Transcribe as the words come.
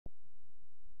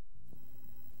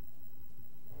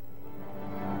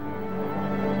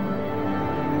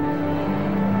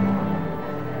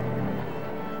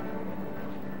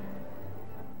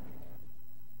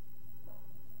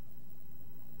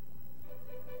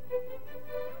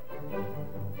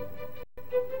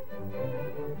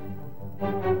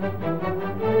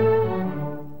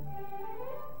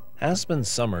Aspen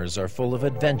summers are full of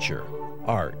adventure,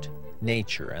 art,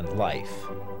 nature, and life.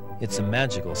 It's a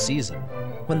magical season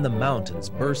when the mountains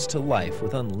burst to life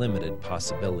with unlimited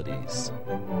possibilities.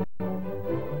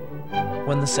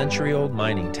 When the century-old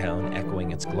mining town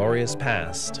echoing its glorious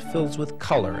past fills with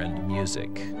color and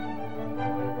music.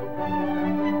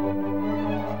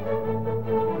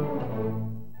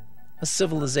 A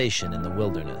civilization in the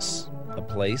wilderness, a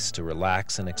place to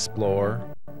relax and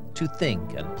explore, to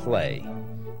think and play.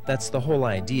 That's the whole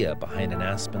idea behind an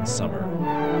Aspen summer.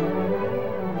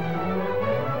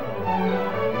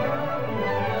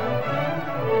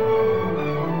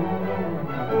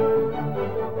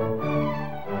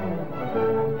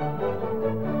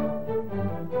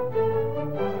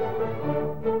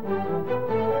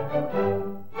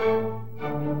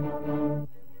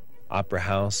 Opera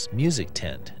house, music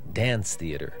tent, dance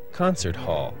theater, concert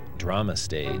hall, drama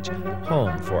stage,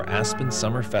 home for Aspen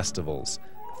Summer festivals,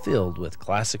 filled with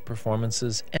classic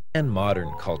performances and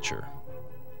modern culture.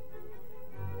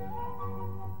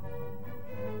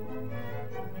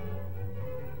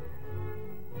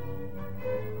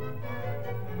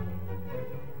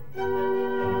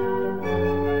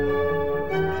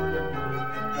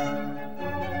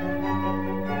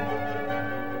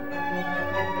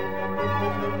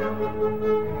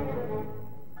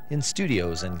 In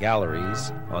studios and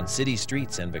galleries, on city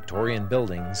streets and Victorian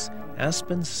buildings,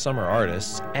 Aspen's summer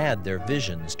artists add their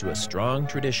visions to a strong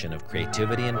tradition of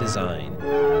creativity and design.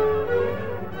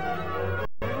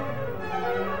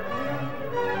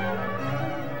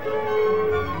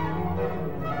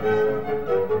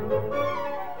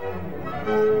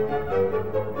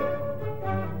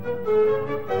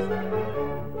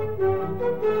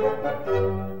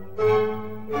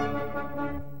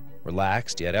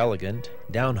 Relaxed yet elegant,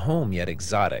 down home yet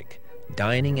exotic,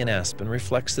 dining in Aspen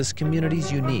reflects this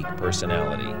community's unique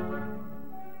personality.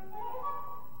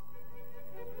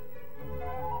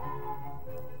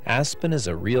 Aspen is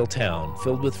a real town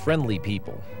filled with friendly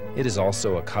people. It is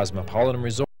also a cosmopolitan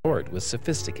resort with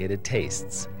sophisticated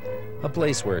tastes, a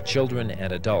place where children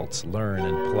and adults learn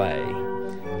and play.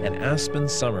 And Aspen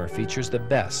Summer features the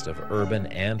best of urban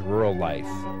and rural life.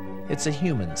 It's a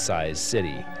human-sized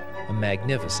city, a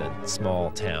magnificent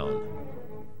small town.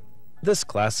 This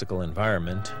classical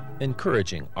environment,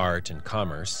 encouraging art and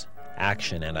commerce,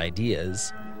 action and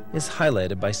ideas, is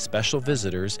highlighted by special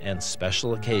visitors and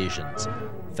special occasions.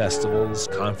 Festivals,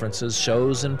 conferences,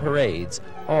 shows, and parades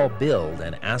all build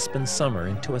an Aspen Summer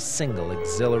into a single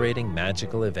exhilarating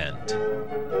magical event.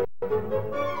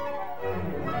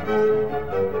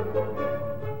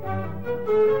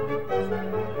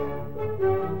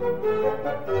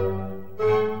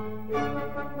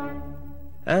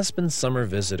 Aspen Summer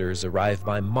visitors arrive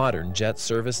by modern jet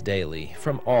service daily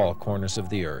from all corners of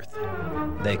the earth.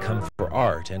 They come for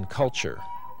art and culture,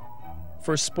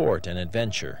 for sport and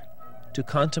adventure, to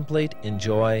contemplate,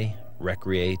 enjoy,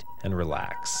 recreate, and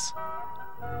relax.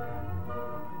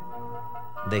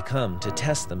 They come to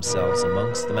test themselves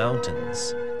amongst the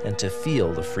mountains and to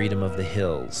feel the freedom of the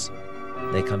hills.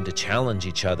 They come to challenge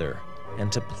each other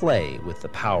and to play with the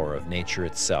power of nature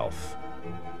itself.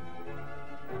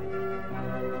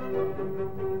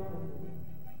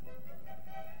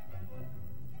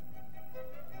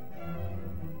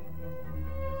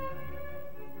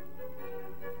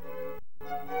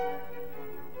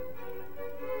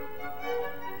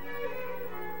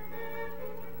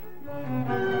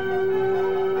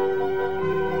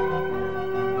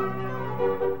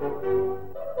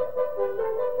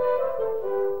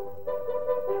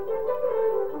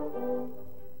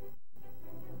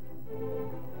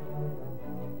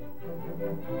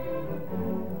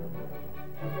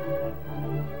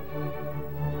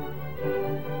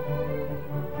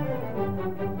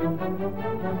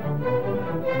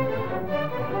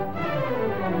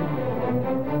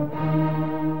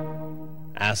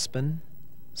 Aspen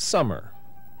Summer.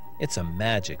 It's a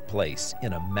magic place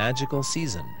in a magical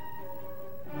season.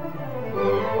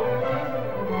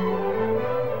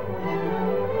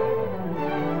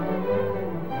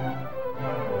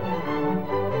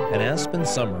 An Aspen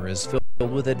Summer is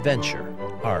filled with adventure,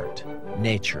 art,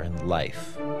 nature, and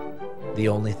life. The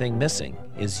only thing missing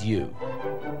is you.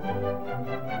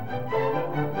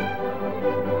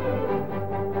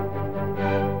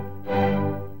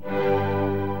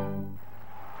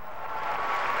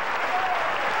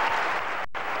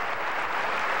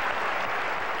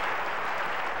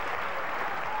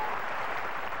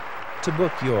 To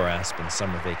book your Aspen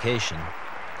Summer vacation,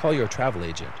 call your travel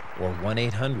agent or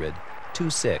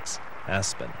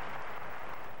 1-800-26-ASPEN.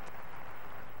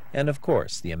 And of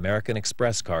course, the American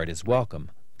Express card is welcome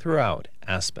throughout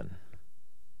Aspen.